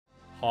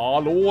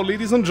Hello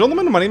ladies and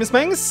gentlemen, my name is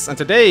Mangs, and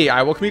today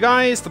I welcome you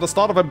guys to the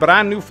start of a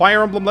brand new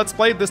Fire Emblem Let's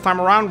Play. This time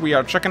around we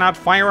are checking out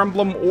Fire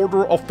Emblem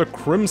Order of the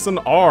Crimson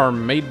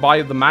Arm, made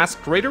by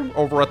TheMaskedRaider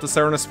over at the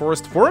Serenus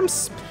Forest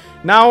forums.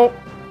 Now,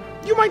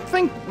 you might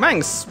think,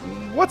 Mangs,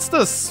 what's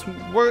this?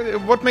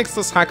 What makes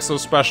this hack so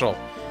special?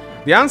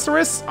 The answer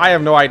is, I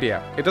have no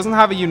idea. It doesn't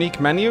have a unique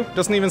menu,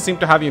 doesn't even seem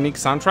to have a unique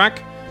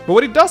soundtrack, but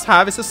what it does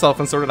have is a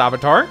self-inserted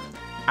avatar,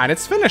 and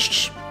it's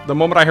finished. The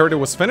moment I heard it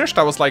was finished,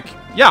 I was like,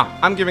 yeah,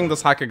 I'm giving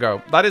this hack a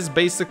go. That is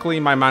basically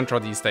my mantra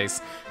these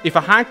days. If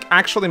a hack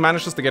actually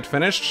manages to get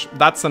finished,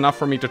 that's enough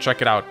for me to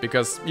check it out,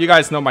 because you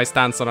guys know my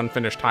stance on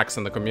unfinished hacks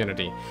in the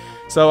community.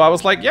 So I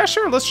was like, yeah,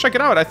 sure, let's check it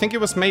out. I think it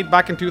was made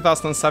back in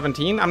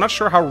 2017. I'm not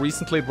sure how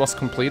recently it was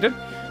completed,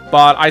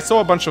 but I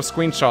saw a bunch of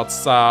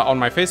screenshots on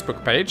my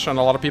Facebook page, and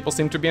a lot of people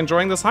seem to be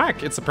enjoying this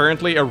hack. It's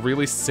apparently a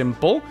really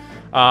simple,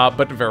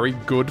 but very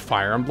good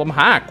Fire Emblem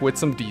hack with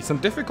some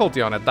decent difficulty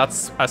on it.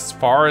 That's as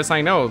far as I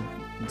know.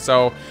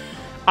 So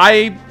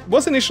I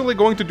was initially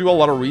going to do a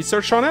lot of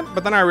research on it,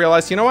 but then I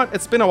realized, you know what?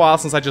 It's been a while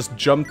since I just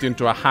jumped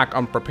into a hack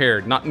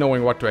unprepared, not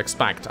knowing what to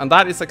expect. And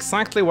that is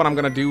exactly what I'm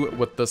going to do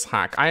with this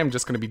hack. I am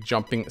just going to be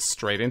jumping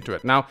straight into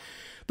it. Now,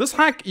 this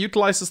hack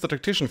utilizes the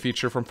Tactician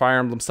feature from Fire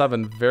Emblem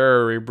 7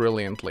 very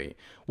brilliantly.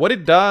 What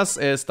it does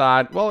is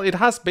that, well, it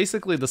has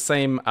basically the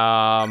same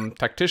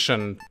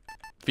Tactician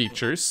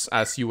features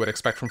as you would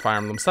expect from Fire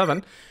Emblem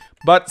 7,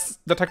 but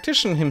the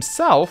Tactician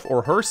himself,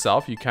 or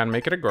herself, you can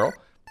make it a girl,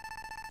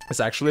 is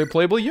actually a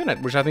playable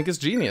unit, which I think is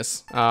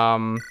genius.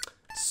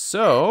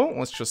 So,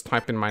 let's just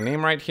type in my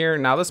name right here.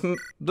 Now,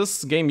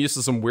 this game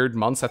uses some weird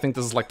months. I think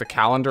this is like the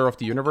calendar of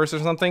the universe or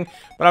something.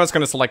 But I was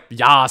going to select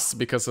Yas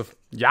because of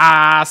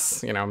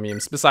Yas, you know,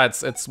 memes.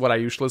 Besides, it's what I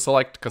usually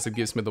select because it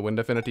gives me the wind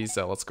affinity,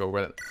 so let's go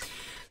with it.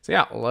 So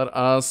yeah, let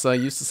us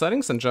use the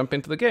settings and jump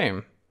into the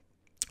game.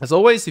 As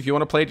always, if you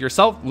want to play it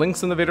yourself,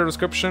 links in the video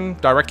description,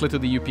 directly to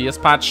the UPS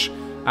patch,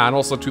 and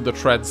also to the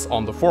threads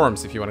on the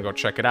forums if you want to go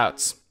check it out.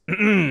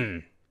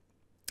 This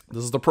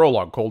is the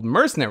prologue called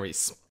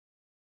Mercenaries.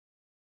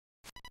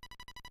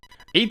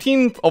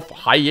 18th of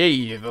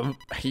Hyatha?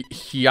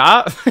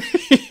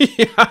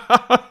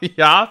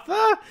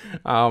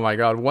 Oh my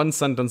god, one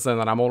sentence in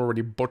and I'm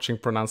already butchering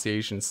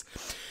pronunciations.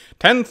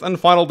 10th and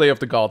final day of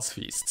the Gods'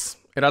 Feasts.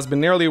 It has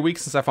been nearly a week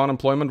since I found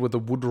employment with the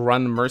Wood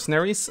Run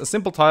Mercenaries, a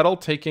simple title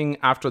taking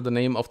after the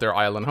name of their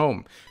island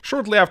home.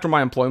 Shortly after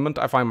my employment,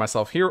 I find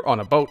myself here on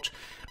a boat.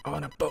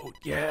 On a boat,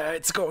 yeah,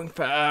 it's going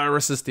far,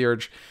 resist the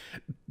urge.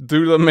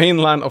 To the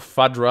mainland of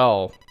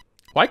Fadrel.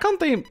 Why can't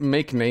they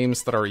make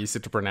names that are easy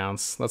to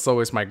pronounce? That's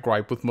always my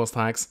gripe with most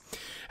hacks.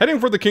 Heading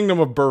for the kingdom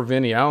of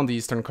Burvinia on the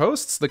eastern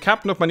coasts, the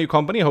captain of my new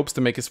company hopes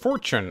to make his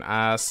fortune.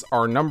 As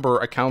our number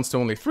accounts to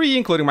only 3,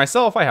 including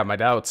myself, I have my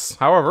doubts.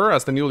 However,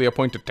 as the newly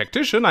appointed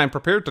tactician, I am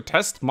prepared to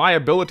test my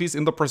abilities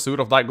in the pursuit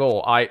of that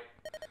goal.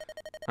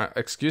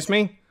 Excuse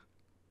me?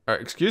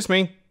 Excuse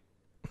me?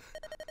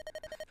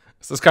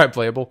 Is this guy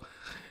playable?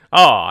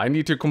 Ah, I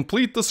need to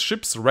complete the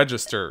ship's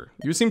register.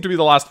 You seem to be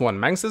the last one.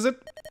 Mangs, is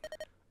it?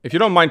 If you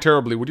don't mind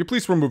terribly, would you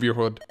please remove your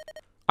hood?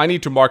 I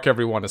need to mark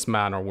everyone as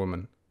man or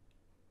woman.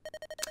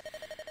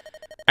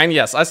 And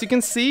yes, as you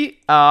can see,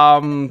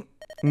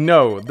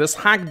 no, this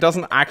hack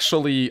doesn't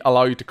actually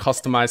allow you to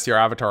customize your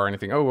avatar or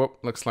anything. Oh, whoop,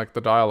 looks like the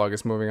dialogue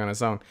is moving on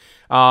its own.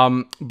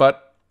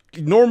 But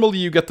normally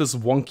you get this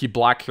wonky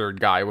black-haired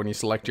guy when you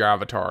select your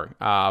avatar.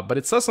 But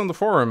it says on the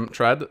forum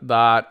thread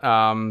that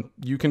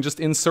you can just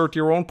insert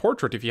your own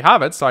portrait if you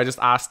have it. So I just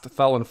asked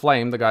Fel and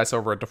Flame, the guys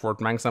over at the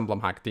Fort Mangs Emblem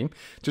hack team,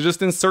 to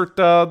just insert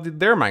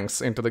their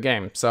Mangs into the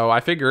game. So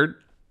I figured,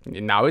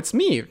 now it's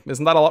me.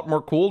 Isn't that a lot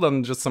more cool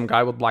than just some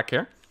guy with black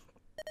hair?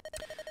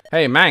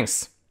 Hey,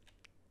 Mangs.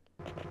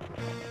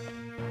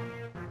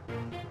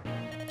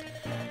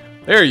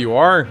 There you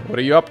are. What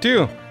are you up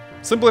to?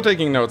 Simply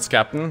taking notes,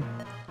 Captain.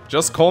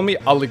 Just call me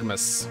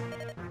Algimas.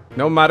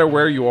 No matter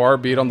where you are,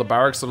 be it on the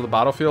barracks or the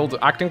battlefield,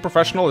 acting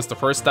professional is the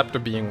first step to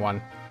being one.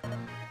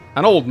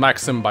 An old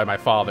maxim by my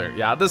father.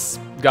 Yeah, this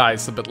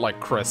guy's a bit like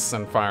Chris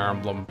in Fire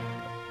Emblem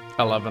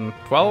 11.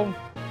 12?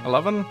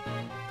 11?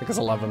 I think it's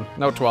 11.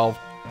 No, 12.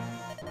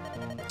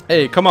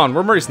 Hey, come on,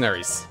 we're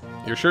mercenaries.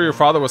 You're sure your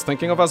father was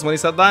thinking of us when he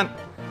said that?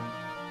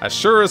 As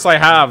sure as I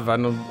have,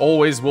 and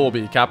always will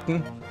be,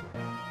 Captain.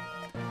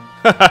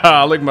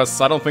 Hahaha,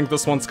 Algimas, I don't think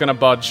this one's gonna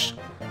budge.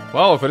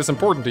 Well, if it is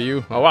important to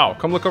you, oh wow,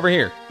 come look over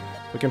here.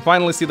 We can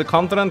finally see the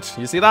continent,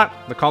 you see that?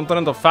 The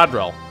continent of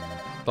Fadrel.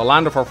 The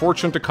land of our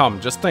fortune to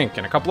come. Just think,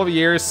 in a couple of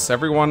years,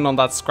 everyone on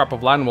that scrap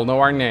of land will know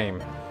our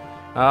name.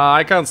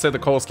 I can't say the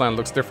coastline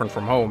looks different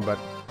from home, but...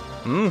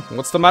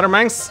 what's the matter,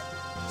 Mangs?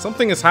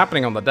 Something is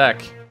happening on the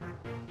deck.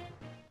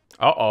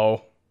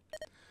 Uh-oh.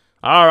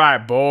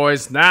 Alright,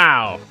 boys,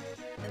 now!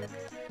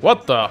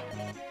 What the?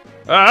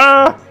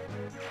 Ah!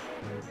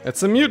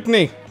 It's a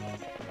mutiny!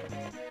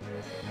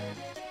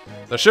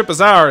 The ship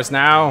is ours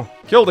now.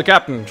 Kill the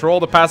captain, throw all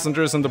the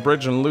passengers in the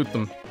bridge and loot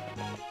them.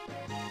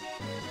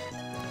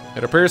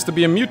 It appears to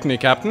be a mutiny,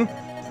 Captain.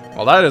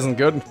 Well, that isn't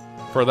good.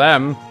 For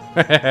them.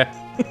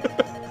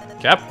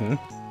 Captain?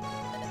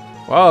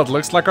 Well, it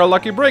looks like our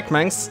lucky break,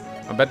 Mangs.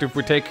 I bet if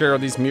we take care of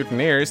these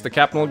mutineers, the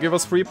captain will give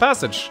us free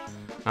passage.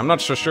 I'm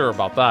not so sure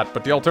about that,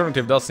 but the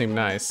alternative does seem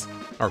nice.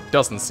 Or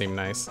doesn't seem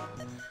nice.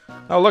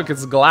 Oh look,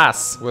 it's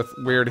glass with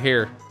weird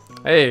hair.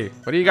 Hey,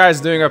 what are you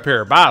guys doing up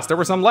here? Boss, there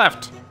were some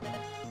left.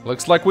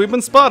 Looks like we've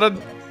been spotted.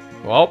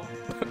 Well,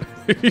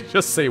 you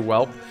just say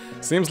welp.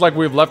 Seems like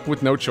we've left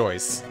with no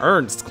choice.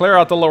 Ernst, clear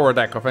out the lower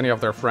deck of any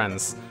of their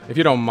friends, if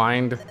you don't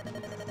mind.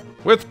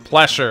 With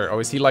pleasure. Oh,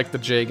 is he like the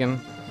Jagan?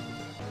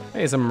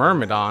 Hey, he's a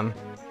Myrmidon.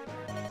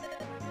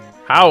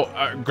 How?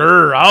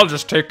 Grr, I'll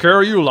just take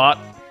care of you lot.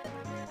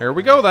 Here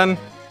we go then.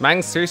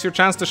 Mangs, here's your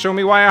chance to show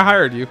me why I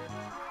hired you.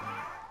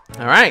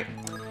 Alright.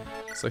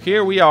 So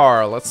here we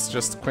are. Let's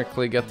just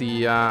quickly get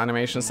the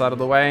animations out of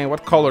the way.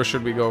 What color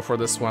should we go for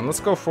this one?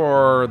 Let's go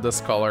for this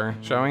color,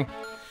 shall we?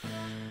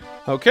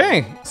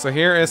 Okay, so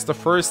here is the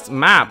first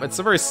map. It's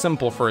a very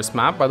simple first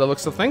map by the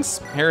looks of things.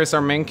 Here is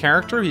our main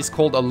character. He's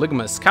called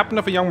Algimas, captain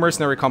of a young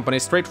mercenary company,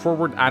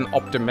 straightforward and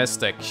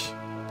optimistic.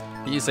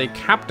 He is a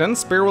captain,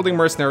 spear-wielding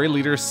mercenary,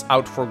 leaders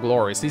out for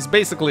glory. So he's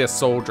basically a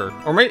soldier.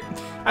 Or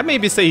I'd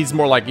maybe say he's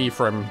more like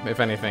Ephraim, if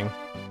anything.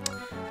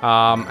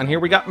 And here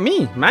we got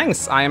me,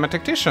 Mangs. I am a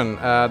tactician.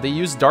 They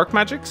use dark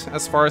magic,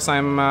 as far as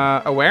I'm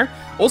aware.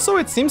 Also,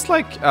 it seems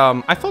like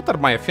I thought that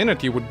my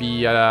affinity would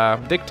be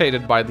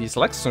dictated by the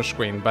selection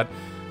screen, but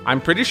I'm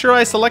pretty sure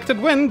I selected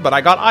wind, but I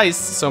got ice,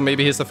 so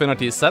maybe his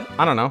affinity is set.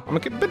 I don't know. I'm a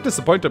bit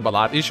disappointed by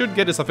that. He should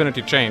get his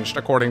affinity changed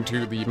according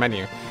to the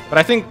menu. But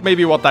I think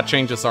maybe what that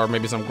changes are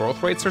maybe some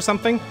growth rates or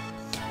something.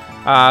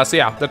 So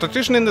yeah, the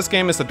tactician in this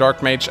game is a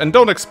dark mage, and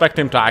don't expect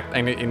him to act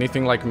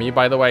anything like me,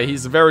 by the way.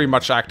 He's very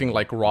much acting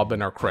like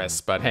Robin or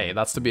Chris, but hey,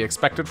 that's to be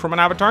expected from an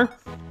avatar.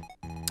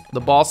 The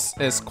boss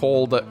is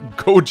called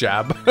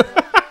Gojab.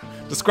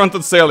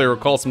 Disgruntled sailor who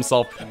calls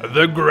himself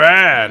the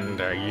Grand,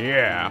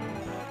 yeah.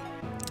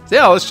 So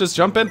yeah, let's just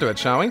jump into it,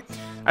 shall we?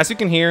 As you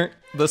can hear,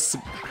 this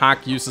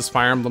hack uses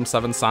Fire Emblem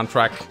 7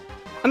 soundtrack,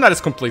 and that is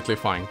completely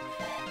fine.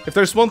 If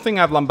there's one thing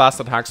I've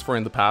lambasted hacks for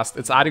in the past,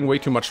 it's adding way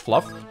too much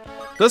fluff.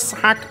 This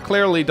hack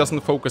clearly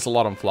doesn't focus a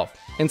lot on fluff.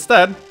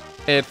 Instead,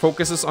 it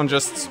focuses on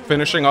just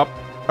finishing up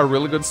a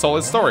really good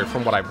solid story,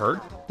 from what I've heard,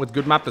 with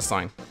good map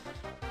design.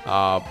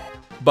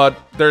 But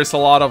there's a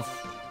lot of,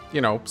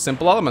 you know,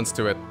 simple elements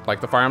to it,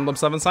 like the Fire Emblem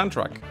 7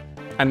 soundtrack,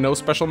 and no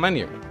special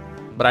menu.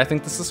 But I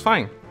think this is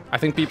fine. I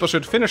think people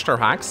should finish their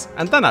hacks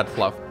and then add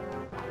fluff.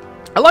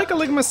 I like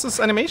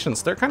Algimas'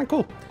 animations, they're kind of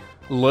cool.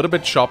 A little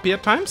bit choppy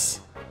at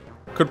times.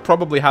 Could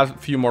probably have a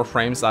few more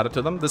frames added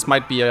to them. This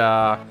might be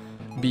a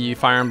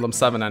Fire Emblem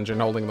 7 engine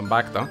holding them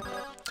back though.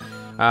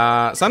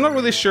 So I'm not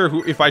really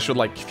sure if I should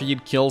like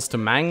feed kills to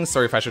Mangs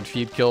or if I should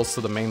feed kills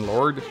to the main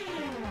lord.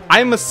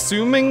 I'm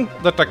assuming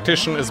the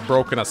tactician is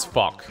broken as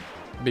fuck,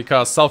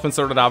 because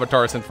self-inserted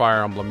avatars in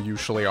Fire Emblem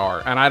usually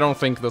are, and I don't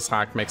think this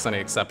hack makes any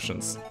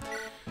exceptions.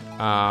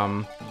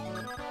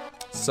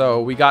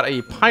 So we got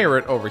a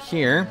pirate over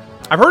here.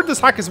 I've heard this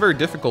hack is very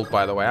difficult,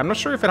 by the way. I'm not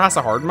sure if it has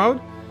a hard mode.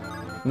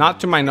 Not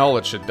to my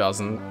knowledge it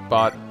doesn't,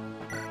 but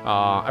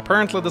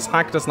apparently this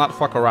hack does not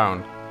fuck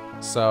around.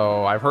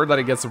 So I've heard that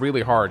it gets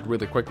really hard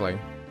really quickly.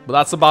 But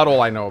that's about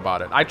all I know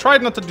about it. I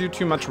tried not to do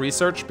too much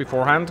research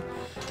beforehand,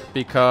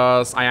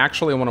 because I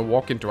actually want to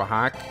walk into a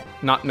hack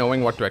not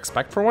knowing what to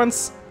expect for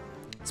once.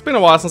 It's been a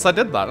while since I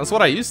did that. That's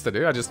what I used to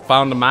do. I just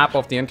found a map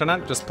off the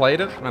internet, just played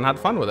it, and had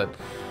fun with it.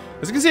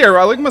 As you can see here,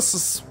 Algimas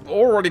is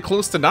already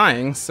close to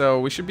dying, so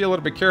we should be a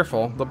little bit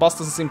careful. The boss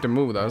doesn't seem to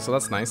move though, so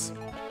that's nice.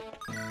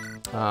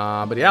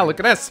 But yeah, look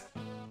at this.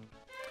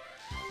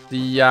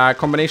 The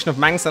combination of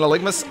Mangs and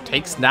Algimas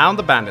takes down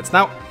the bandits.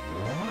 Now,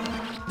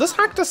 this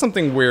hack does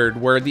something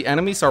weird, where the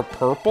enemies are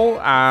purple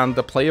and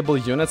the playable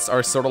units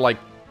are sort of like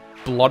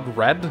blood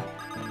red.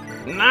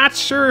 Not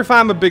sure if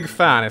I'm a big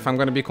fan, if I'm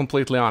going to be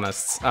completely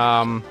honest.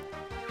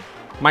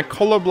 My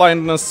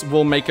colorblindness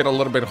will make it a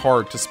little bit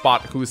hard to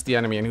spot who's the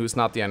enemy and who's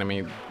not the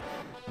enemy.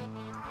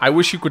 I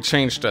wish you could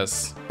change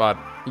this, but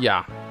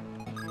yeah.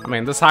 I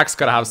mean, this hack's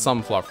gotta have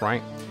some fluff,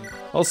 right?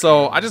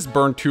 Also, I just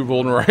burned 2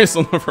 vulneraries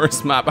on the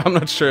first map. I'm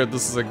not sure if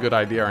this is a good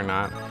idea or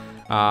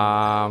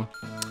not.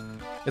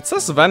 It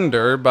says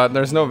vendor, but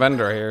there's no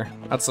vendor here.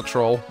 That's a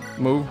troll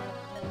move.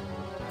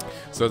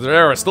 So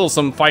there are still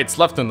some fights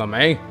left in them,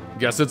 eh?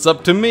 Guess it's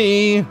up to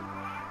me.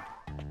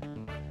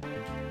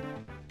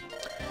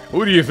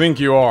 Who do you think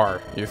you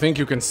are? You think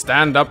you can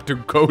stand up to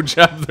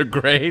Gojab the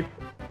Great?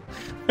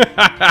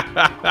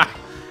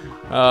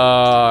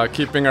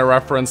 Keeping a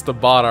reference to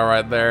Bada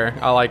right there.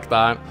 I like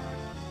that.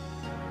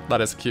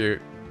 That is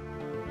cute.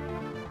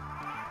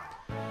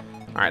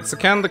 Alright, so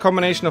can the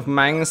combination of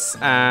Mangs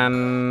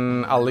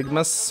and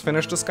Algimas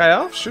finish this guy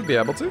off? Should be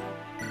able to.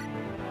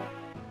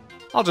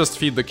 I'll just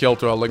feed the kill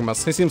to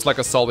Algimas. He seems like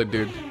a solid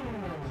dude.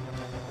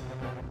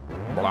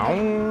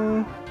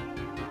 Blown.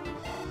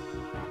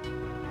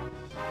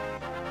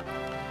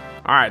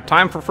 Alright,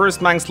 time for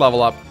first Mangs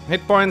level up.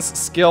 Hit points,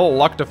 skill,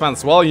 luck,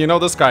 defense. Well, you know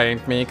this guy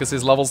ain't me, because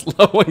his level's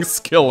leveling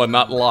skill and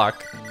not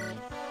luck.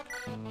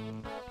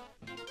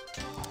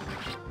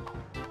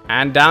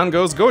 And down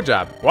goes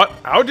Gojab. What?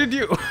 How did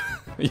you?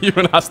 He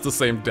even has the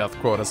same death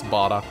quote as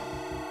Bada.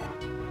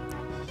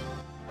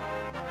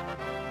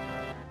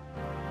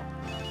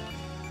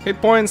 Hit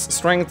points,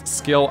 strength,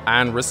 skill,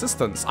 and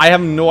resistance. I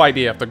have no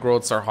idea if the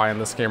growths are high in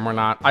this game or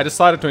not. I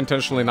decided to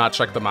intentionally not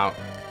check them out.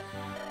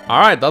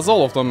 Alright, that's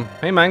all of them.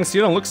 Hey Mangs,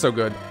 you don't look so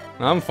good.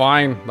 I'm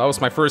fine. That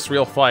was my first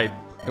real fight.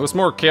 It was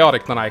more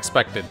chaotic than I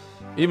expected,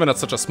 even at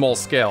such a small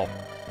scale.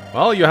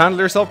 Well, you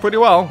handled yourself pretty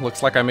well.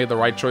 Looks like I made the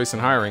right choice in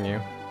hiring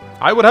you.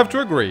 I would have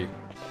to agree.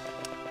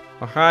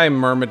 Oh, hi,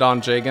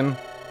 Myrmidon Jagan.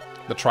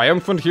 The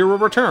triumphant hero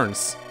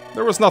returns.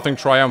 There was nothing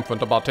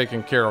triumphant about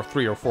taking care of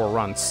 3 or 4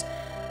 runts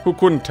who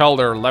couldn't tell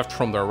their left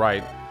from their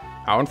right.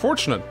 How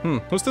unfortunate.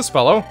 Who's this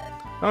fellow?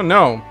 Oh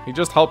no, he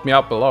just helped me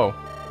out below.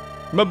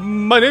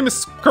 My name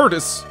is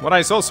Curtis. When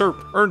I saw Sir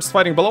Ernst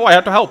fighting below, I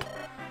had to help.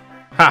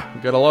 Ha,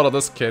 get a lot of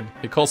this kid.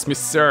 He calls me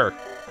Sir.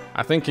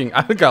 I think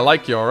I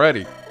like you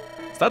already.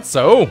 Is that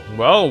so?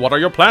 Well, what are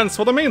your plans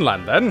for the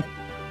mainland then?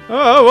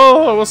 Oh,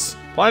 well, I was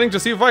planning to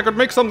see if I could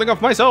make something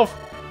of myself.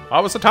 I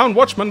was a town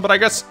watchman, but I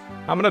guess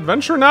I'm an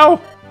adventurer now.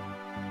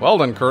 Well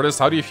then, Curtis,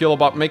 how do you feel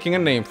about making a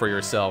name for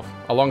yourself,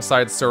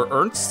 alongside Sir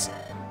Ernst?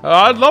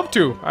 I'd love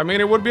to. I mean,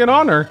 it would be an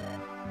honor.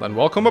 Then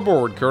welcome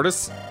aboard,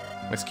 Curtis.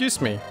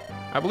 Excuse me.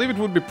 I believe it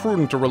would be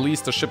prudent to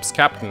release the ship's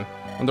captain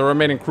and the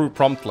remaining crew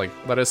promptly.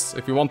 That is,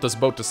 if you want this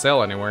boat to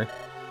sail anywhere.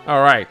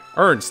 Alright,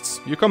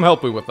 Ernst, you come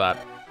help me with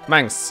that.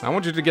 Mangs, I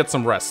want you to get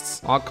some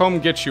rests. I'll come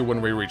get you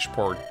when we reach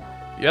port.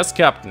 Yes,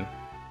 Captain.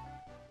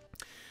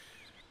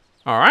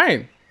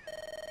 Alright.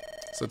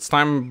 So it's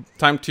time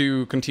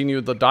to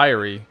continue the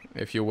diary,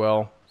 if you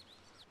will.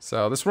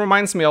 So this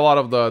reminds me a lot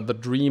of the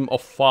Dream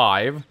of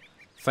 5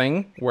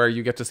 thing, where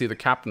you get to see the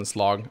captain's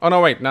log. Oh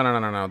no, wait,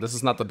 no. This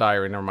is not the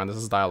diary, never mind, this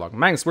is dialogue.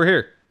 Mangs, we're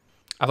here.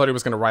 I thought he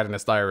was gonna write in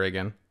his diary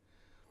again.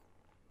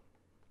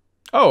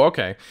 Oh,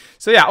 okay.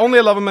 So yeah, only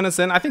 11 minutes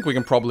in. I think we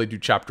can probably do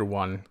chapter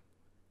 1.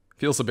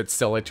 Feels a bit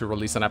silly to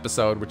release an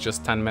episode with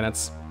just 10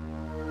 minutes.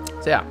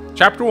 So yeah,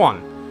 chapter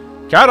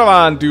 1.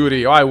 Caravan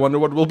duty. Oh, I wonder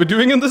what we'll be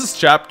doing in this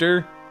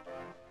chapter.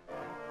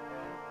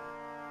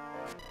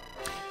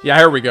 Yeah,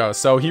 here we go.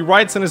 So he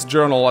writes in his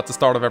journal at the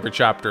start of every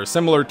chapter,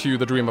 similar to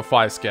the Dream of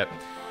 5 skit.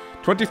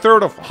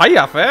 23rd of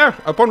Hiya Fair.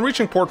 Upon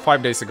reaching port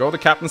 5 days ago, the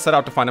captain set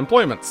out to find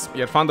employments. He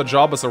had found a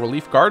job as a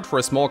relief guard for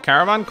a small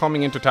caravan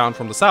coming into town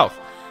from the south.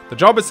 The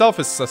job itself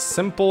is as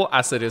simple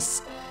as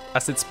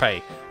its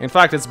pay. In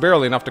fact, it's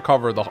barely enough to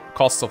cover the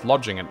costs of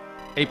lodging it.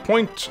 A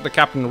point the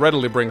captain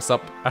readily brings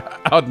up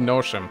ad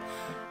nauseam.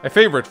 A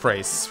favorite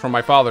phrase from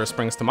my father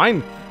springs to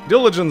mind.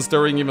 Diligence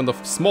during even the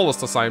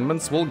smallest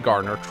assignments will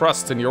garner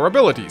trust in your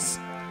abilities.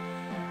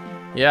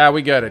 Yeah,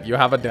 we get it. You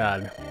have a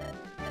dad.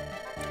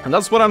 And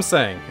that's what I'm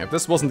saying. If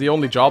this wasn't the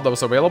only job that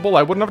was available,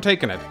 I wouldn't have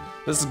taken it.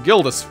 This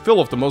guild is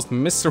full of the most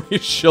misery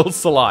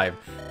shills alive.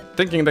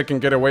 Thinking they can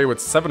get away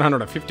with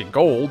 750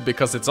 gold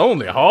because it's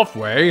only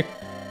halfway.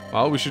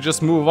 Well, we should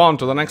just move on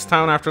to the next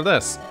town after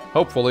this.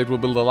 Hopefully it will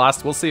be the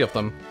last we'll see of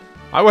them.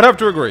 I would have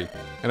to agree.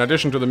 In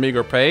addition to the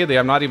meager pay, they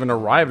have not even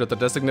arrived at the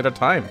designated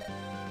time.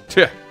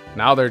 Tch,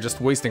 now they're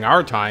just wasting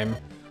our time.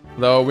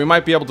 Though we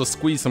might be able to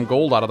squeeze some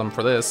gold out of them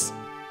for this.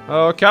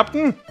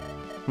 Captain?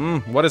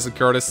 What is it,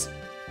 Curtis?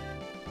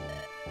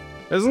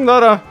 Isn't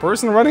that a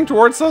person running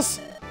towards us?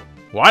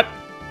 What?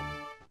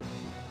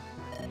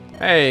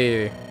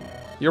 Hey,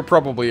 you're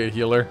probably a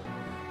healer.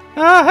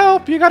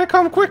 Help, you gotta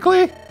come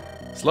quickly.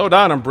 Slow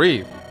down and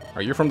breathe.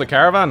 Are you from the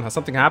caravan? Has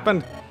something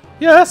happened?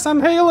 Yes,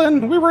 I'm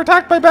Halen. We were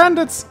attacked by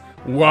bandits.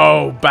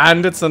 Whoa,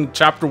 bandits in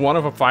chapter 1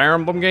 of a Fire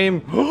Emblem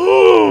game?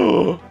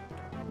 Okay,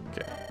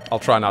 I'll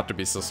try not to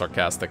be so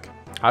sarcastic.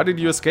 How did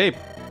you escape?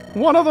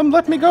 One of them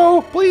let me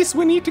go. Please,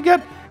 we need to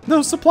get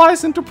those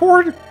supplies into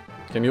port.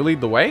 Can you lead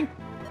the way?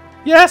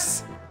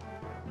 Yes.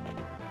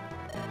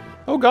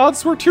 Oh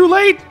gods, we're too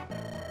late.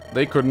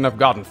 They couldn't have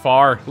gotten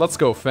far. Let's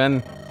go,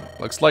 Finn.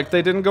 Looks like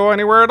they didn't go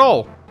anywhere at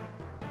all.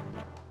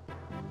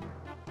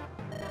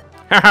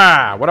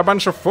 Haha, what a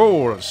bunch of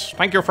fools.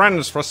 Thank you,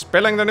 friends, for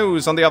spilling the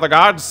news on the other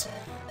guards.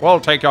 We'll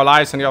take your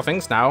lives and your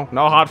things now.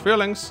 No hard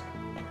feelings.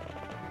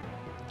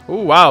 Ooh,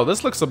 wow,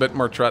 this looks a bit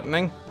more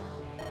threatening.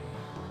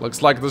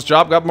 Looks like this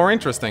job got more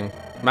interesting.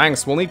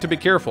 Mangs, we'll need to be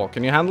careful.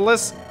 Can you handle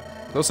this?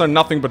 Those are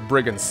nothing but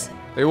brigands.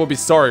 They will be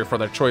sorry for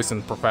their choice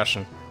in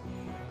profession.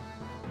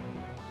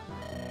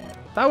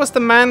 That was the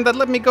man that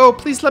let me go.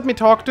 Please let me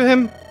talk to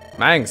him.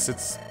 Mangs,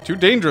 it's too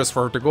dangerous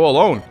for her to go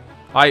alone.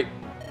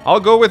 I'll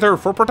go with her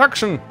for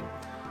protection.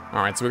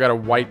 Alright, so we got a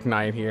white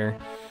knight here.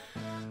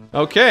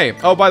 Okay.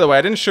 Oh, by the way,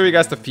 I didn't show you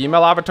guys the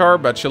female avatar,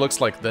 but she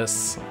looks like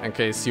this, in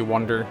case you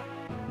wonder.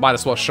 Might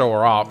as well show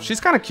her off.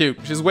 She's kind of cute.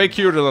 She's way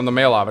cuter than the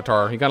male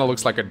avatar. He kind of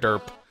looks like a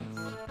derp.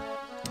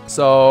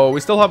 So, we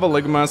still have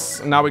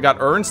Algimas. Now we got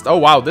Ernst. Oh,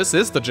 wow, this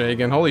is the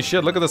Jagan. Holy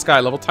shit, look at this guy.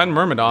 Level 10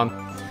 Myrmidon.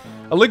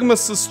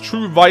 Algimas'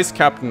 true vice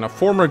captain, a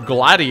former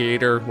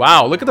gladiator.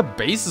 Wow, look at the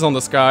bases on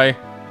this guy.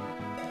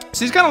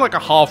 So he's kind of like a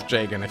half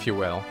Jagan, if you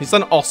will. He's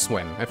an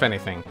Oswin, if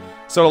anything.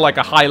 Sort of like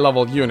a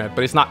high-level unit,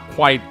 but he's not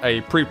quite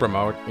a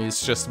pre-promote.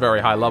 He's just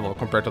very high-level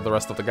compared to the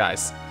rest of the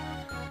guys.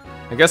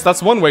 I guess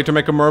that's one way to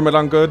make a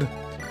Myrmidon good.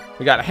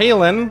 We got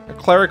Halen, a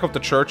cleric of the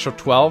Church of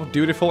 12,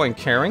 dutiful and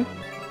caring.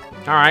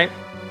 Alright.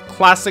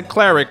 Classic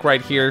cleric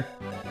right here.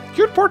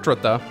 Cute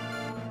portrait, though.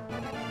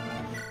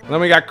 And then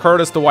we got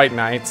Curtis the White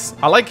Knight.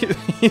 I like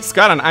he's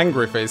got an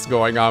angry face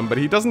going on, but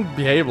he doesn't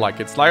behave like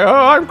it. It's like, oh,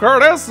 I'm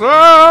Curtis.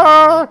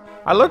 I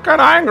look kind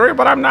of angry,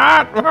 but I'm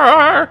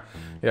not.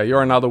 Yeah,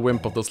 you're another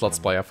wimp of this Let's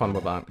Play. Have fun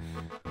with that.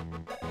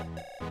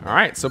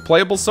 Alright, so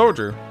playable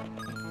soldier.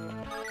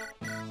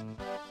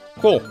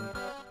 Cool.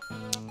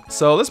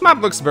 So this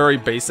map looks very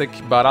basic,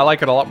 but I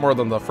like it a lot more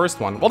than the first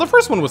one. Well, the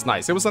first one was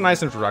nice. It was a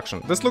nice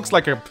introduction. This looks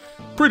like a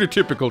pretty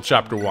typical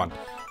chapter 1.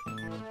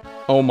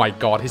 Oh my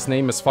god, his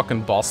name is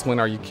fucking Bosswin,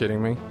 are you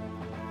kidding me?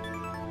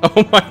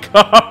 Oh my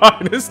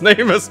god, his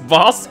name is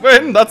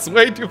Bosswin? That's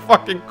way too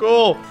fucking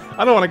cool.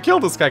 I don't want to kill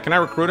this guy. Can I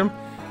recruit him?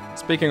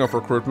 Speaking of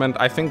recruitment,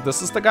 I think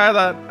this is the guy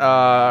that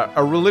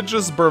a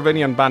religious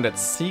Burvinian bandit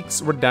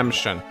seeks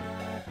redemption.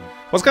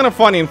 What's kind of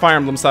funny in Fire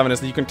Emblem 7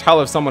 is that you can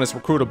tell if someone is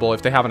recruitable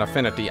if they have an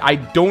affinity. I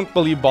don't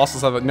believe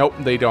bosses have it. Nope,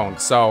 they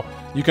don't. So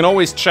you can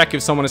always check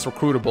if someone is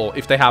recruitable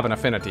if they have an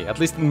affinity, at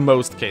least in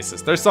most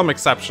cases. There's some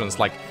exceptions,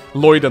 like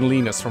Lloyd and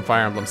Linus from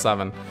Fire Emblem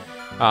 7.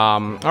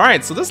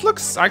 Alright, so this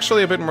looks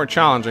actually a bit more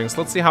challenging, so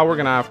let's see how we're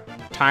gonna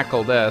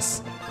tackle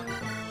this.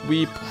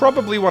 We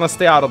probably want to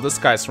stay out of this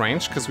guy's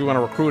range, because we want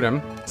to recruit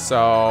him.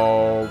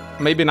 So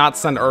maybe not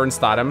send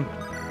Ernst at him.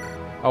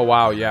 Oh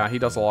wow, yeah, he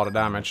does a lot of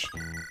damage.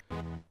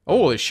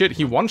 Holy shit,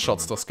 he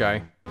one-shots this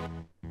guy.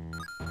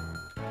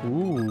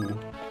 Ooh.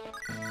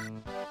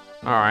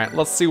 Alright,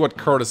 let's see what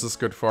Curtis is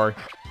good for.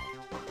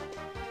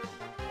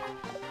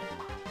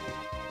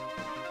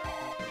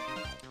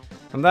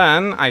 And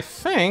then, I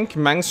think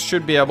Mangs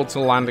should be able to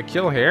land a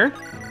kill here.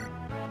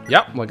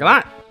 Yep, look at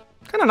that.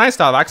 Kinda nice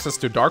to have access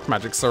to dark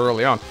magic so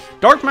early on.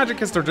 Dark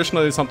magic is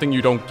traditionally something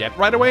you don't get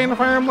right away in a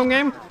Fire Emblem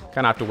game.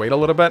 Kinda have to wait a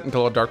little bit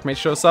until a dark mage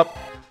shows up.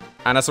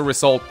 And as a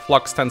result,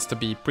 Flux tends to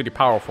be pretty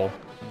powerful.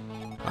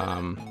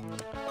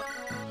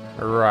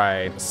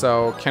 Right,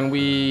 so can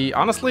we...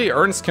 Honestly,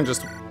 Ernst can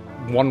just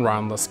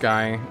one-round this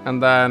guy,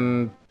 and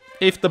then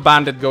if the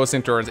bandit goes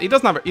into Ernst... He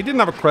didn't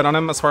have a crit on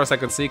him as far as I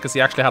could see, because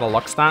he actually had a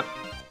luck stat.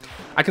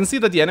 I can see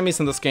that the enemies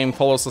in this game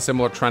follows a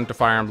similar trend to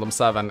Fire Emblem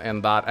 7,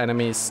 in that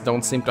enemies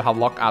don't seem to have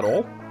luck at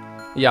all.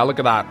 Yeah, look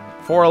at that.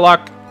 4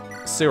 luck,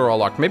 0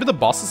 luck. Maybe the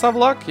bosses have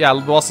luck? Yeah,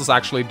 the bosses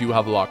actually do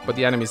have luck, but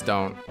the enemies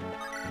don't.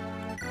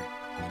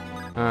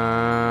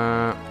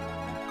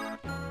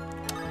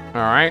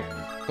 Alright,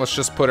 let's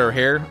just put her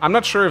here. I'm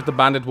not sure if the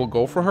bandit will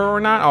go for her or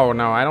not. Oh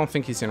no, I don't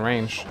think he's in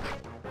range.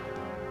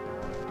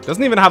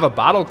 Doesn't even have a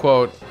battle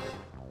quote.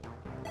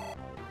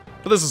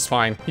 But this is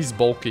fine, he's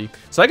bulky.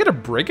 So I get a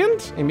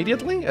brigand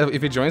immediately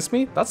if he joins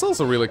me? That's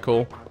also really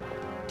cool.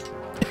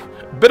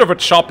 Bit of a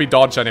choppy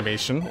dodge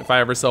animation, if I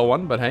ever saw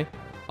one, but hey,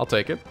 I'll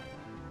take it.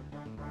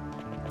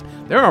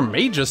 There are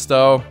mages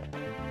though.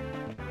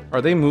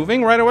 Are they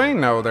moving right away?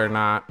 No, they're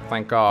not,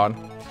 thank god.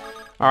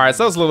 Alright,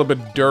 so that was a little bit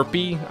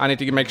derpy. I need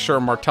to make sure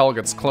Martel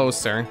gets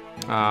closer.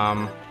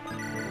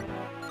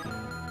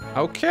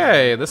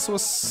 Okay, this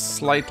was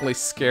slightly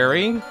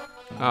scary.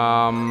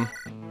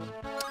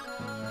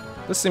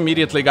 This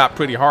immediately got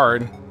pretty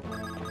hard.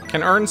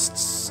 Can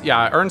Ernst...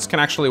 Yeah, Ernst can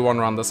actually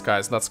one-run this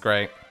guy, so that's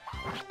great.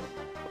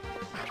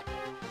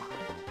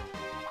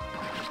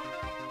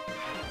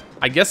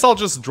 I guess I'll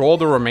just draw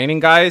the remaining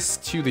guys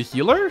to the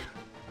healer?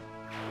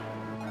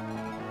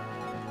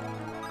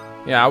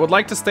 Yeah, I would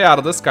like to stay out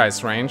of this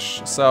guy's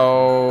range,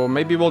 so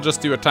maybe we'll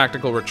just do a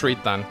tactical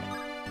retreat then.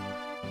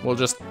 We'll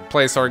just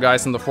place our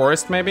guys in the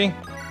forest, maybe?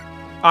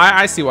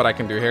 I see what I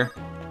can do here.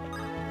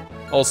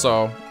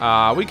 Also,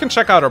 we can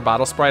check out our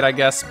battle sprite, I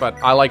guess, but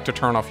I like to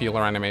turn off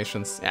healer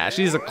animations. Yeah,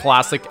 she's a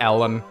classic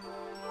Ellen.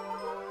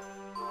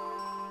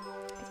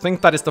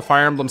 Think that is the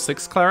Fire Emblem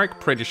 6 cleric?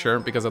 Pretty sure,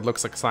 because it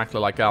looks exactly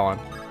like Ellen.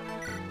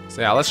 So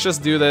yeah, let's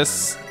just do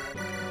this.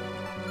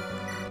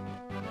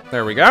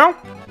 There we go.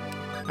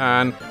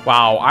 And,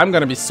 wow, I'm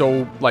gonna be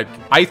so, like,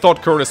 I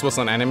thought Curtis was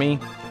an enemy.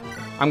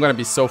 I'm gonna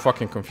be so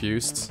fucking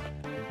confused.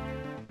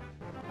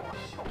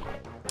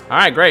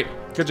 Alright, great.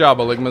 Good job,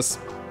 Algimas.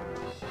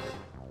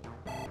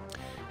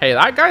 Hey,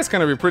 that guy's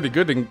gonna be pretty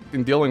good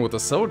in dealing with the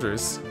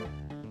soldiers.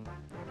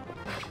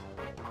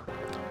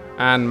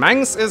 And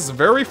Mangs is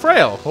very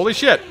frail. Holy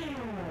shit.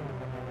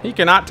 He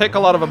cannot take a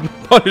lot of a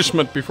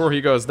punishment before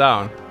he goes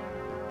down.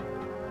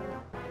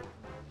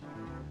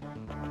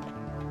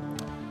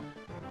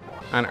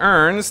 And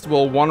Ernst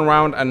will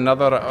one-round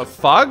another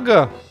thug.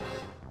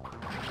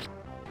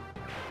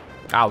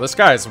 Wow, this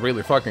guy is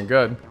really fucking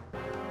good.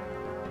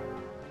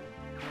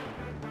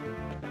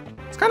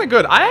 It's kind of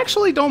good. I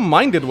actually don't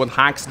mind it when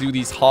hacks do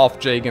these half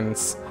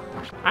Jagans.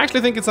 I actually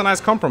think it's a nice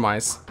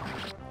compromise.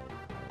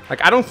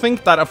 Like, I don't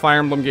think that a Fire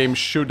Emblem game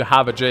should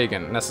have a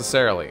Jagan,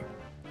 necessarily.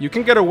 You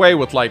can get away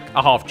with, like,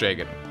 a half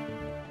Jagan.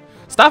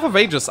 Staff of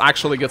Aegis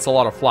actually gets a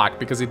lot of flack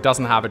because it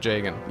doesn't have a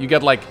Jagan. You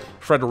get, like,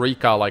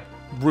 Frederica, like,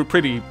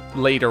 pretty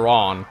later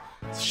on.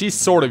 She's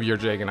sort of your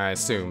Jagan, I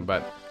assume,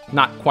 but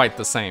not quite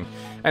the same.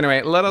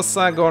 Anyway, let us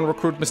go and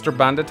recruit Mr.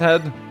 Bandit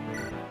Head.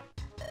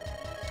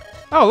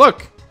 Oh,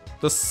 look!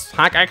 This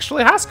hack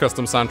actually has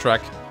custom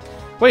soundtrack.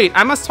 Wait,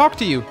 I must talk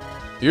to you.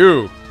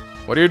 You!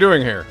 What are you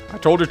doing here? I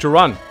told you to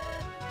run.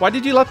 Why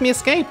did you let me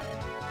escape?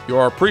 You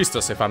are a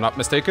priestess, if I'm not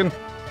mistaken.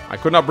 I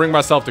could not bring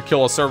myself to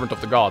kill a servant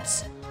of the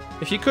gods.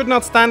 If you could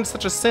not stand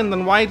such a sin,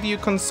 then why do you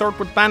consort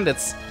with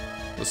bandits?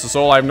 This is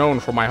all I've known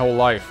for my whole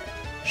life.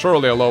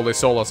 Surely a lowly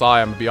soul as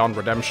I am beyond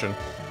redemption.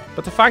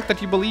 But the fact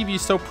that you believe you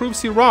so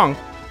proves you wrong.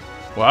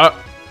 What?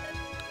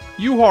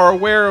 You are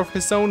aware of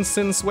his own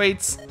sin's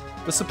weights.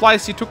 The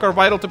supplies you took are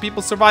vital to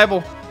people's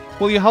survival.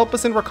 Will you help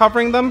us in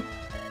recovering them?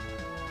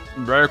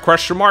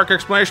 Question mark,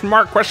 exclamation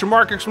mark, question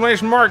mark,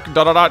 exclamation mark,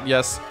 dot dot dot,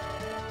 yes.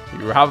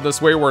 You have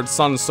this wayward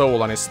son's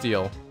soul on his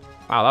steel.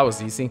 Wow, that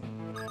was easy.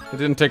 It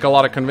didn't take a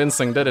lot of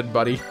convincing, did it,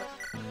 buddy?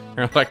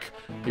 You're like,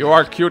 you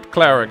are cute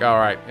cleric,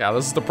 alright. Yeah,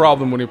 this is the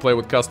problem when you play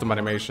with custom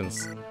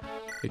animations.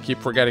 You keep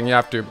forgetting you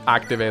have to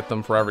activate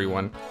them for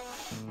everyone.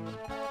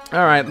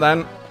 Alright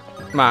then.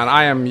 Man,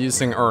 I am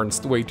using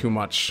Ernst way too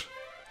much.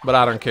 But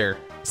I don't care.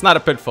 It's not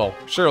a pitfall.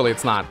 Surely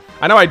it's not.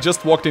 I know I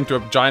just walked into a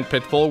giant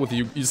pitfall with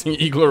you using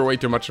Eagler way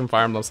too much in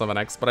Fire Emblem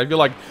 7X, but I feel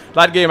like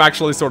that game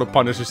actually sort of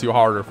punishes you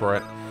harder for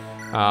it.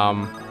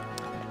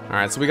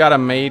 Alright, so we got a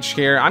mage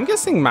here. I'm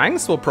guessing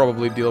Mangs will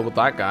probably deal with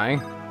that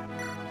guy.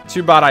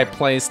 Too bad I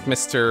placed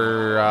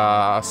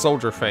Mr.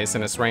 Soldier Face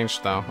in his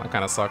range, though. That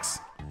kind of sucks.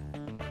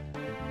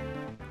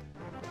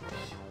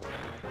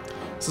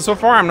 So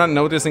far I'm not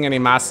noticing any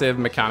massive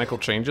mechanical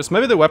changes.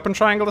 Maybe the weapon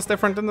triangle is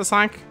different in this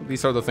hack.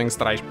 These are the things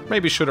that I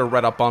maybe should have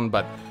read up on,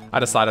 but I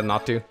decided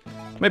not to.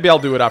 Maybe I'll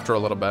do it after a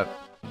little bit.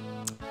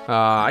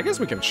 I guess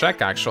we can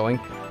check,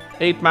 actually.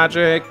 8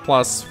 magic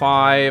plus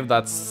 5,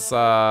 that's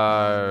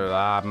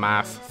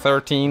math,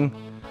 13.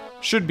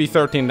 Should be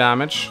 13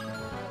 damage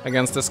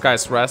against this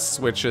guy's rest,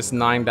 which is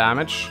 9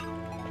 damage.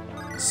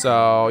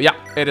 So yeah,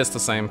 it is the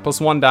same. Plus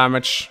 1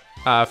 damage,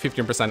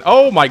 15%.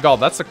 Oh my god,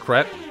 that's a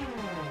crit.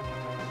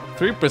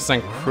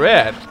 3%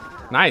 crit.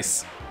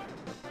 Nice.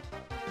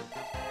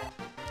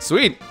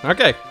 Sweet.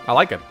 Okay, I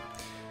like it.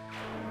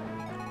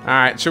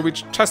 Alright, should we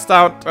test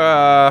out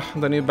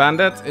the new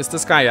bandit? Is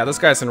this guy? Yeah, this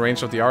guy's in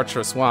range of the archer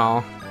as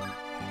well.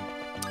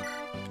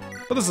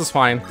 But this is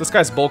fine. This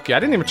guy's bulky. I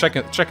didn't even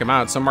check him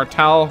out. So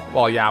Martel,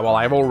 well, yeah, well,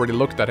 I've already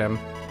looked at him.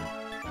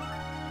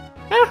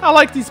 Yeah, I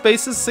like these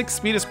bases. 6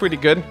 speed is pretty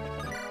good.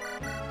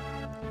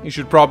 You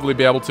should probably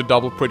be able to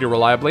double pretty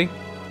reliably.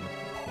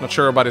 Not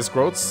sure about his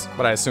growths,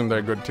 but I assume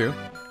they're good too.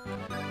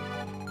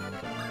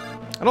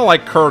 I don't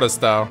like Curtis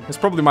though. He's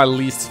probably my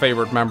least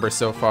favorite member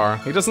so far.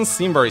 He doesn't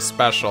seem very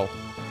special.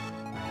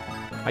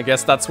 I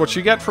guess that's what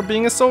you get for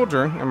being a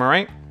soldier, am I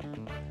right?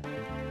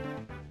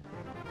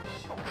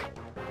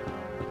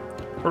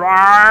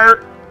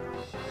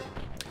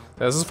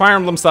 This is Fire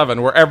Emblem 7,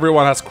 where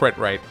everyone has crit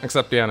rate,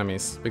 except the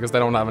enemies, because they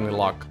don't have any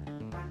luck.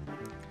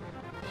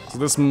 So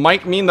this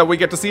might mean that we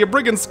get to see a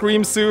brigand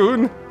scream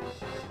soon.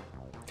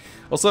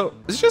 Also,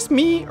 is it just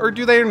me, or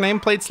do their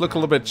nameplates look a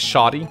little bit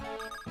shoddy?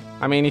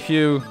 I mean, if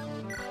you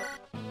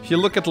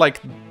look at,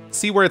 like,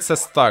 see where it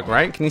says thug,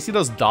 right? Can you see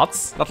those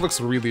dots? That looks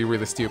really,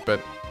 really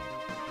stupid.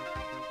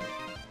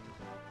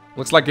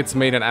 Looks like it's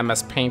made in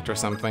MS Paint or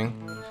something.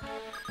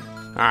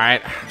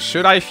 Alright,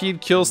 should I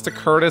feed kills to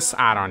Curtis?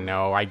 I don't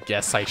know, I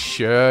guess I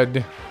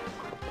should.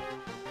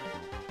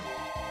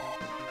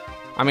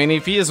 I mean,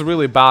 if he is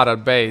really bad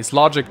at base,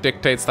 logic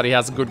dictates that he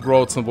has good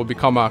growths and will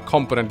become a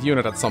competent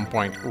unit at some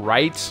point,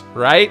 right?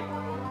 Right?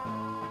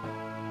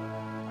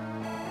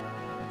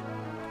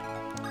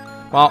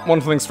 Well, one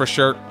thing's for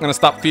sure, I'm gonna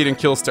stop feeding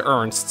kills to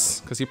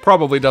Ernsts, because he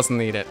probably doesn't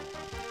need it.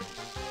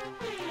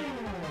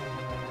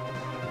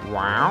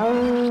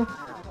 Wow.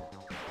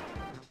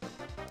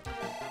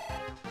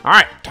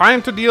 Alright,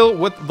 time to deal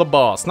with the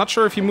boss. Not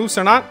sure if he moves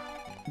or not.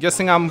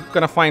 Guessing I'm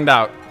gonna find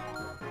out.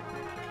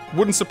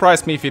 Wouldn't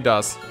surprise me if he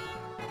does.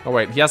 Oh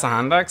wait, he has a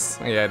hand axe?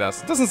 Oh, yeah, he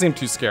does. It doesn't seem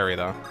too scary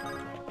though.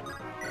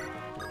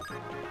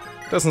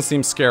 Doesn't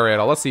seem scary at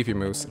all. Let's see if he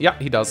moves. Yeah,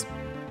 he does.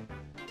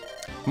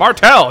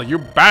 Martel, you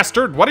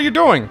bastard! What are you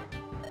doing?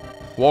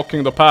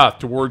 Walking the path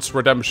towards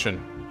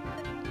redemption.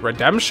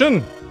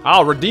 Redemption?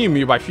 I'll redeem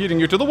you by feeding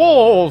you to the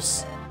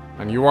wolves!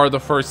 And you are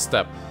the first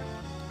step.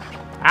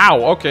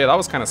 Ow, okay, that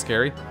was kind of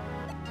scary.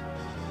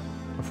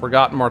 I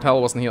forgot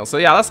Martel wasn't healed. So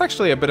yeah, that's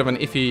actually a bit of an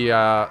iffy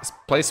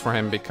place for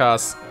him,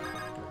 because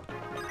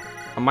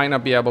I might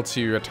not be able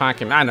to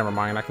attack him. Ah, never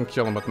mind, I can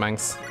kill him with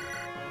Mangs.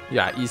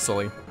 Yeah,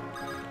 easily.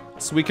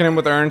 Let's weaken him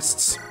with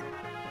Ernsts.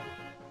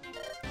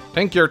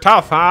 Think you're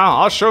tough, huh?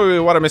 I'll show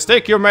you what a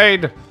mistake you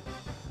made!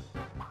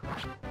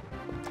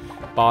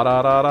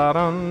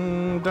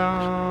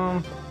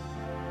 Ba-da-da-da-dum-dum.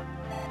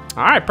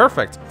 Alright,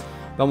 perfect.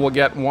 Then we'll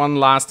get one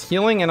last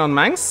healing in on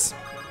Mangs.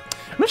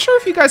 I'm not sure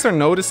if you guys are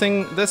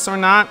noticing this or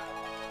not,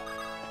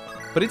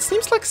 but it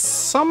seems like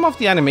some of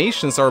the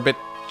animations are a bit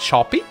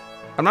choppy.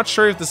 I'm not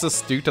sure if this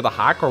is due to the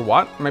hack or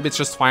what. Maybe it's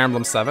just Fire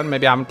Emblem 7.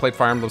 Maybe I haven't played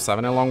Fire Emblem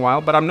 7 in a long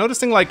while, but I'm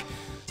noticing like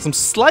some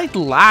slight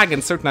lag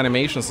in certain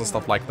animations and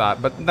stuff like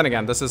that. But then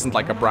again, this isn't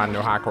like a brand new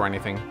hack or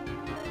anything.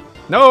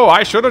 No,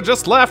 I should have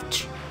just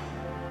left.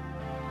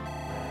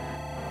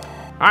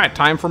 Alright,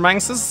 time for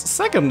Mangs'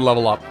 second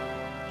level up.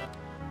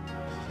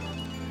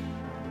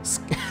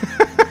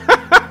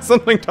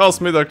 Something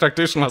tells me the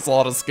Tactician has a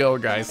lot of skill,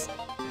 guys.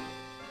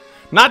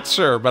 Not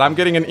sure, but I'm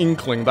getting an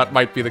inkling that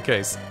might be the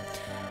case.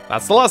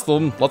 That's the last of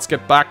them. Let's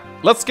get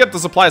the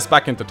supplies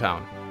back into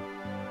town.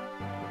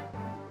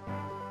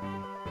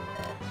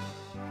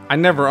 I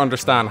never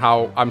understand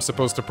how I'm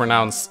supposed to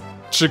pronounce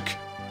chick.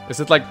 Is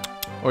it like,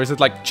 or is it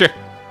like chick?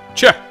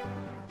 Chick.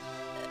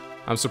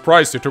 I'm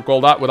surprised you took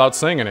all that without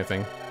saying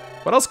anything.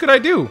 What else could I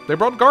do? They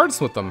brought guards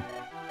with them,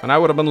 and I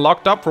would have been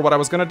locked up for what I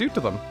was gonna do to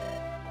them.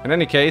 In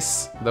any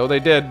case, though they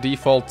did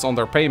default on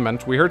their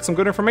payment, we heard some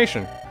good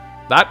information.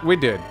 That we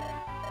did.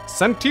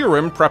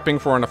 Centirum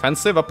prepping for an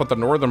offensive up at the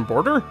northern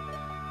border?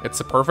 It's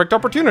a perfect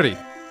opportunity.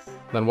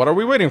 Then what are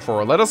we waiting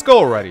for? Let us go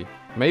already.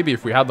 Maybe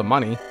if we had the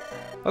money.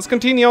 Let's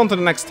continue on to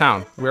the next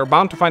town. We are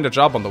bound to find a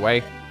job on the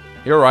way.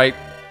 You're right.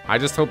 I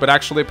just hope it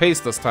actually pays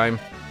this time.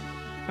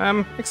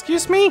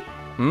 Excuse me?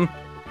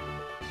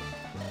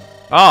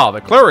 Ah,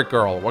 the cleric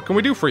girl. What can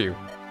we do for you?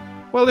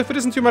 Well, if it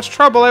isn't too much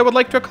trouble, I would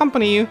like to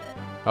accompany you.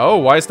 Oh,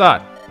 why is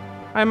that?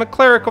 I am a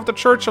cleric of the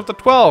Church of the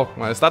 12.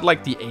 Well, is that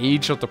like the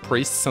age of the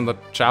priests in the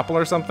chapel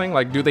or something?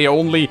 Like, do they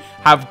only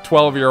have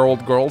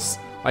 12-year-old girls?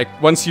 Like,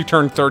 once you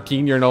turn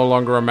 13, you're no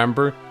longer a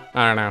member?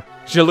 I don't know.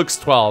 She looks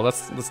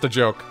 12. That's the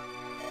joke.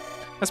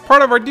 As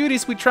part of our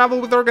duties, we travel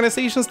with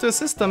organizations to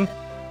assist them.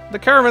 The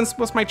caravans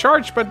was my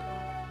charge, but...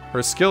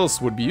 Her skills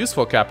would be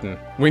useful, Captain.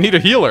 We need a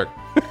healer.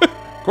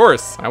 Of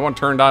course, I won't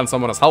turn down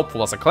someone as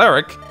helpful as a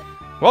cleric.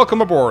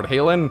 Welcome aboard,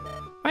 Halen.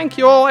 Thank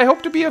you all, I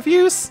hope to be of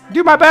use.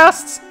 Do my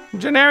best.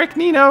 Generic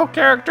Nino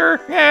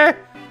character, eh.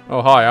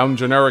 Oh hi, I'm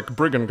generic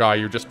brigand guy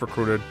you just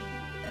recruited.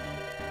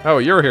 Oh,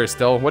 you're here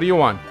still, what do you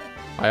want?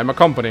 I am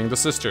accompanying the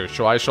sister,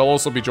 so I shall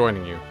also be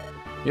joining you.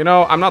 You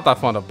know, I'm not that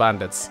fond of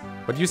bandits,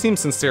 but you seem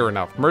sincere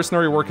enough.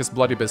 Mercenary work is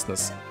bloody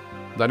business.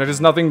 Then it is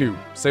nothing new.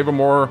 Save a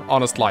more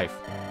honest life.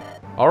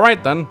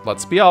 Alright then,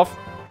 let's be off.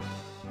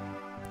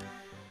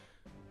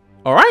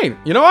 Alright,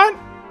 you know what?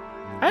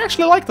 I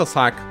actually like this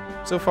hack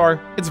so far.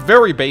 It's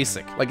very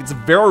basic. Like, it's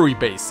very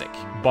basic,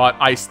 but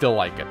I still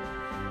like it.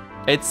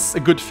 It's a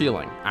good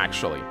feeling,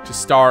 actually, to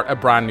start a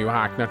brand new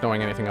hack not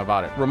knowing anything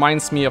about it.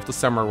 Reminds me of the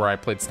summer where I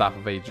played Staff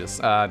of Ages.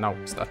 No,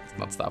 not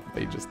Staff of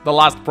Ages. The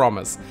Last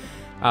Promise.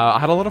 I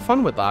had a lot of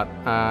fun with that,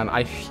 and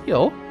I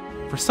feel,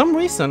 for some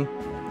reason,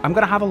 I'm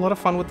gonna have a lot of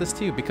fun with this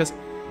too, because,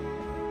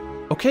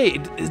 okay,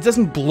 it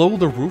doesn't blow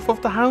the roof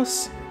of the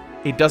house.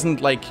 It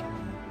doesn't, like,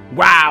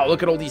 wow,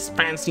 look at all these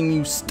fancy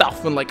new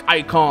stuff and, like,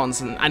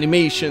 icons and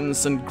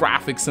animations and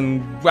graphics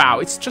and wow.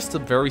 It's just a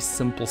very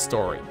simple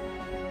story.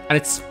 And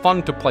it's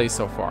fun to play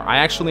so far. I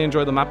actually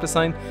enjoy the map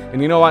design,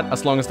 and you know what?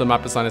 As long as the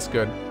map design is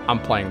good, I'm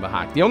playing the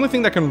hack. The only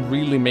thing that can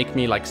really make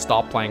me, like,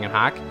 stop playing a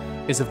hack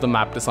is if the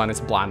map design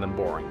is bland and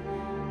boring.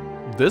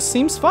 This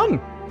seems fun,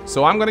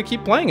 so I'm gonna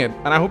keep playing it,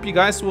 and I hope you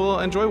guys will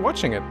enjoy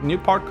watching it. New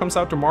part comes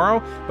out tomorrow.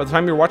 By the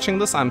time you're watching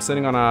this, I'm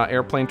sitting on an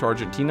airplane to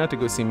Argentina to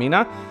go see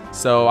Mina,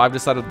 so I've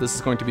decided this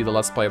is going to be the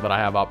Let's Play that I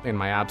have up in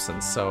my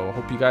absence. So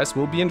hope you guys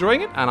will be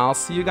enjoying it, and I'll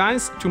see you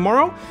guys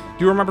tomorrow.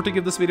 Do remember to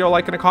give this video a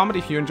like and a comment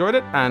if you enjoyed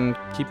it, and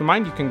keep in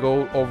mind you can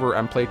go over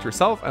and play it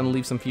yourself and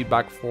leave some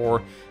feedback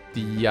for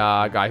the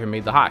guy who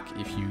made the hack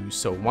if you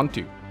so want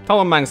to. Tell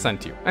him Mangs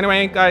sent you.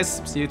 Anyway,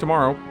 guys, see you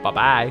tomorrow.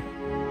 Bye-bye.